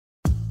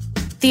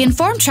The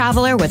Informed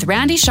Traveler with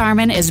Randy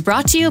Sharman is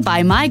brought to you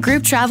by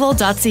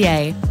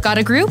mygrouptravel.ca. Got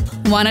a group?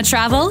 Want to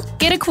travel?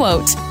 Get a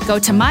quote. Go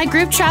to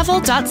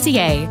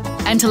mygrouptravel.ca.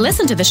 And to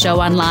listen to the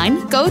show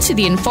online, go to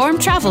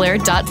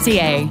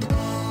theinformedtraveler.ca.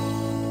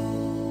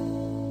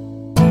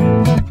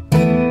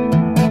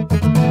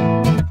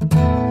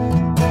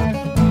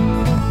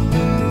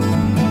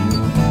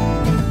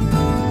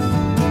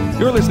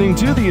 You're listening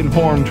to the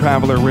Informed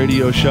Traveler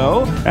radio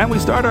show, and we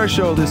start our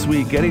show this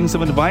week getting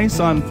some advice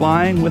on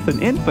flying with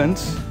an infant.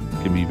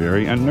 It can be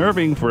very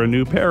unnerving for a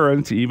new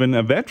parent, even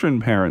a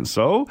veteran parent.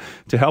 So,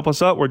 to help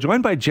us out, we're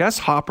joined by Jess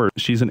Hopper.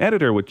 She's an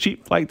editor with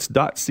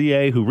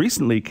cheapflights.ca who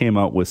recently came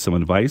out with some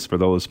advice for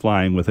those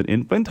flying with an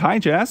infant. Hi,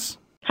 Jess.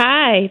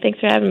 Hi, thanks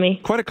for having me.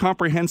 Quite a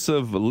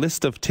comprehensive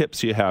list of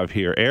tips you have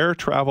here. Air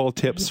travel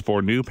tips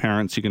for new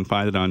parents. You can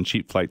find it on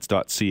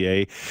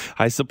cheapflights.ca.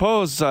 I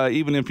suppose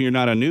even if you're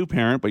not a new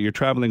parent, but you're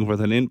traveling with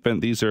an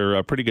infant, these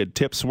are pretty good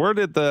tips. Where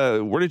did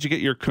you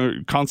get your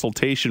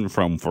consultation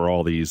from for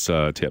all these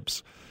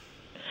tips?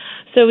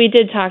 So we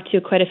did talk to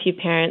quite a few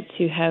parents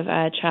who have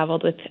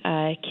traveled with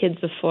kids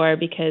before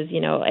because,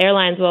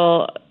 airlines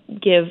will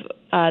give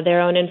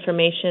their own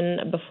information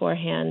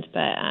beforehand,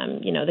 but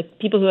the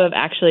people who have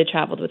actually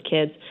traveled with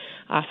kids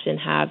often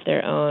have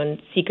their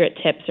own secret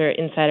tips or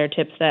insider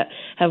tips that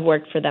have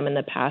worked for them in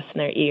the past, and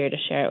they're eager to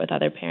share it with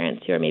other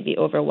parents who are maybe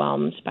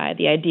overwhelmed by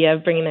the idea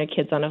of bringing their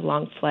kids on a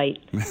long flight.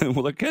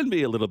 Well, it can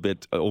be a little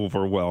bit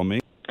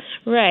overwhelming.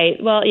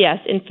 Right. Well, yes,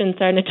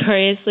 infants are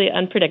notoriously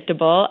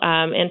unpredictable,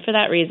 and for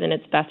that reason,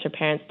 it's best for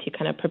parents to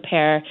kind of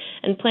prepare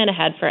and plan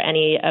ahead for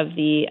any of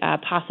the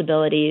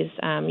possibilities.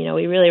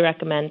 We really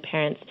recommend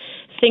parents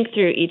think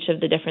through each of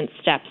the different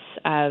steps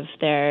of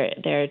their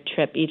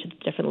trip, each of the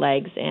different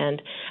legs,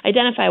 and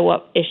identify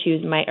what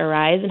issues might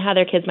arise and how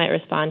their kids might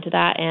respond to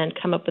that, and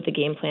come up with a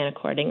game plan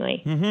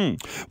accordingly.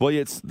 Mm-hmm. Well,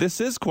 this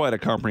is quite a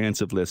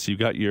comprehensive list. You've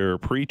got your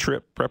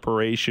pre-trip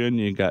preparation,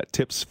 you've got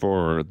tips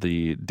for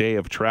the day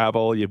of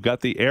travel, you've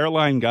got the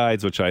airline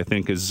guides, which I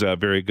think is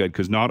very good,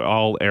 because not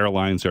all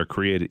airlines are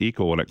created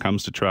equal when it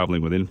comes to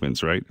traveling with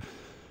infants, right?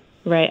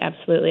 Right,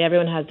 absolutely.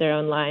 Everyone has their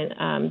own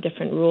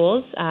different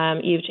rules.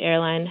 Each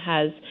airline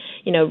has,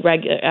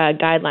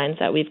 guidelines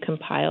that we've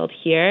compiled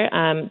here,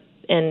 and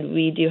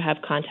we do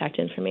have contact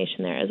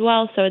information there as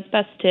well. So it's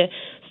best to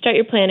start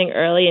your planning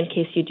early in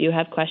case you do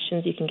have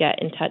questions. You can get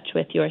in touch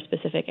with your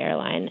specific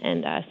airline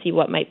and see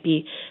what might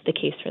be the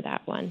case for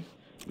that one.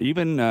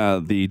 Even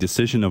the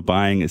decision of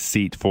buying a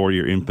seat for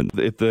your infant.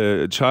 If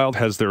the child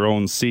has their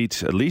own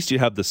seat, at least you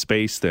have the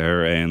space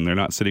there and they're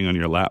not sitting on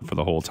your lap for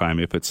the whole time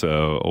if it's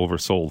a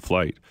oversold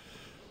flight.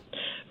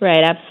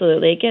 Right,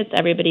 absolutely. It gets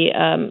everybody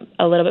a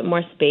little bit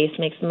more space,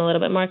 makes them a little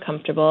bit more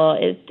comfortable.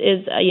 It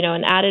is,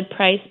 an added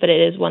price, but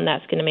it is one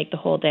that's going to make the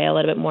whole day a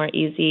little bit more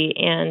easy.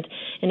 And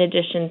in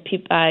addition,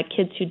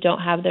 kids who don't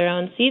have their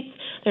own seats,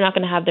 they're not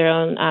going to have their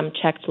own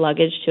checked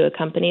luggage to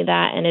accompany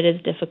that, and it is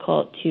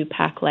difficult to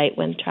pack light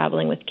when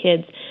traveling with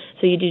kids.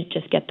 So you do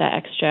just get that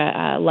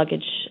extra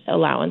luggage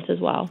allowance as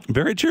well.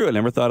 Very true. I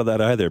never thought of that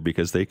either,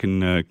 because they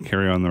can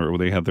carry on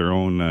they have their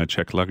own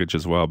checked luggage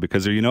as well,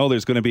 because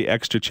there's going to be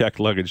extra checked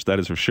luggage, that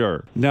is for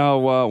sure. Now,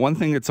 one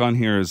thing that's on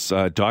here is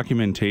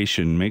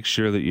documentation. Make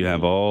sure that you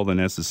have all the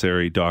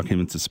necessary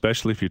documents,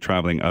 especially if you're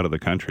traveling out of the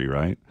country,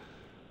 right?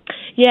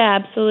 Yeah,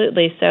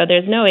 absolutely. So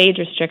there's no age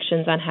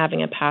restrictions on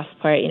having a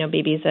passport.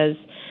 Babies as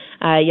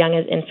young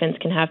as infants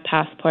can have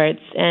passports.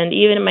 And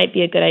even it might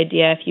be a good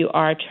idea if you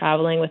are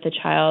traveling with a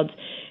child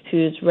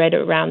who's right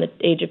around the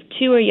age of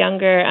 2 or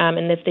younger,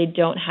 and if they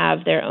don't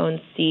have their own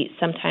seat,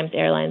 sometimes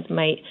airlines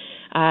might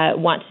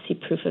want to see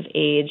proof of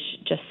age,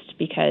 just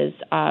because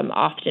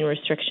often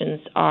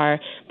restrictions are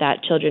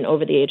that children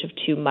over the age of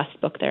 2 must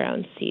book their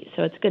own seat.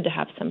 So it's good to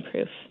have some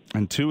proof.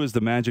 And 2 is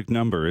the magic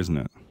number, isn't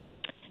it?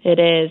 It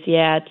is,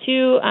 yeah.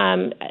 2,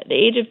 the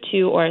age of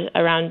 2 or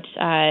around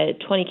 20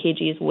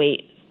 kgs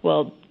weight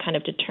will kind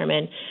of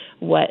determine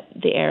what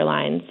the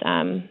airline's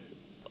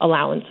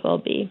allowance will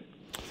be.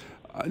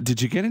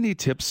 Did you get any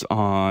tips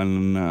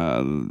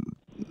on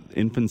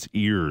infants'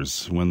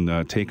 ears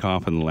when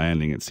takeoff and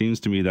landing? It seems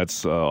to me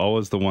that's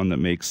always the one that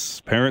makes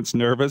parents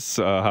nervous,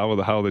 how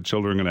the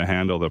children are going to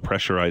handle the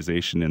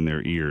pressurization in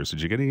their ears.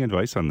 Did you get any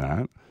advice on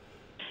that?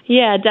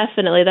 Yeah,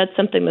 definitely. That's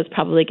something that's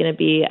probably going to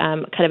be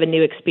kind of a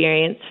new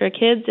experience for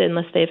kids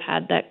unless they've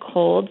had that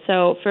cold.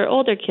 So for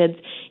older kids,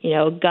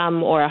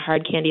 gum or a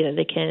hard candy that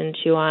they can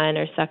chew on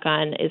or suck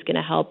on is going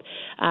to help.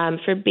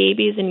 For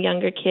babies and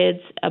younger kids,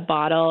 a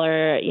bottle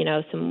or,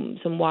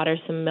 some water,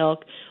 some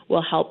milk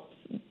will help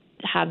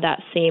have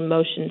that same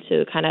motion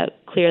to kind of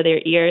clear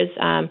their ears.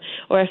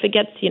 Or if it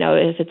gets,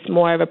 if it's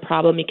more of a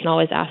problem, you can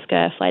always ask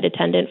a flight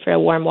attendant for a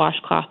warm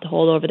washcloth to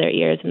hold over their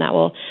ears, and that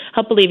will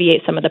help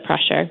alleviate some of the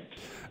pressure.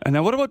 And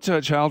now, what about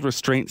child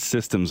restraint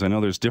systems? I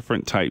know there's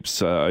different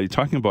types. Are you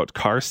talking about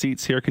car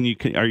seats here?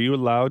 Are you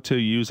allowed to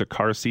use a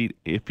car seat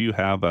if you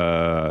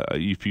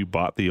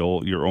bought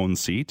your own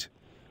seat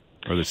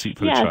or the seat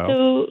for the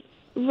child?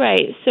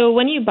 Right. So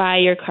when you buy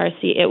your car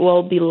seat, it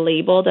will be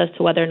labeled as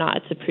to whether or not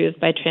it's approved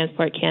by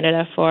Transport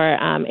Canada for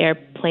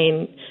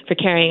for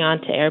carrying on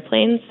to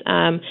airplanes.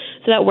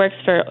 So that works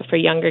for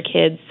younger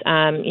kids.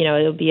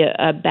 It'll be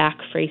a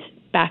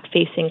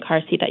back-facing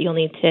car seat that you'll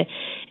need to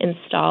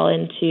install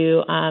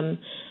into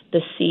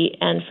the seat.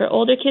 And for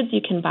older kids,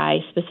 you can buy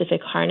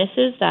specific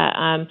harnesses that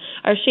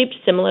are shaped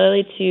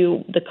similarly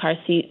to the car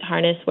seat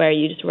harness, where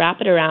you just wrap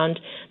it around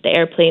the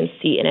airplane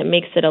seat, and it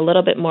makes it a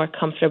little bit more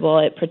comfortable.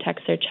 It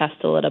protects their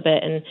chest a little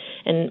bit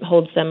and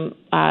holds them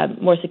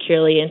more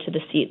securely into the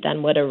seat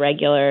than would a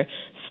regular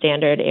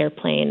standard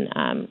airplane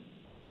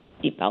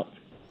seatbelt.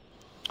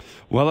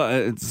 Well,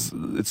 it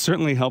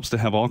certainly helps to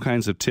have all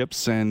kinds of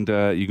tips, and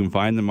you can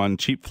find them on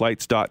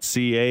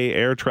cheapflights.ca.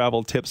 Air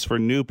travel tips for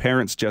new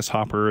parents. Jess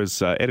Hopper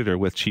is editor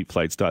with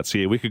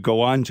cheapflights.ca. We could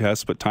go on,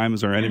 Jess, but time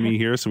is our enemy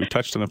here, so we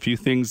touched on a few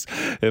things.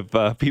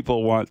 If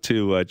people want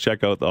to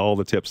check out all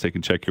the tips, they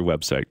can check your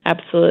website.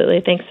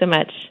 Absolutely. Thanks so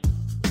much.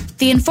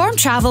 The Informed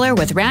Traveler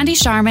with Randy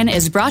Sharman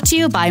is brought to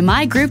you by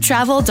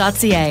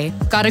mygrouptravel.ca.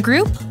 Got a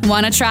group?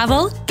 Want to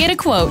travel? Get a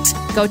quote.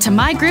 Go to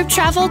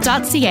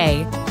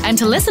mygrouptravel.ca. And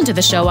to listen to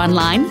the show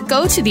online,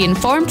 go to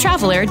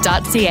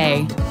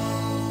theinformedtraveler.ca.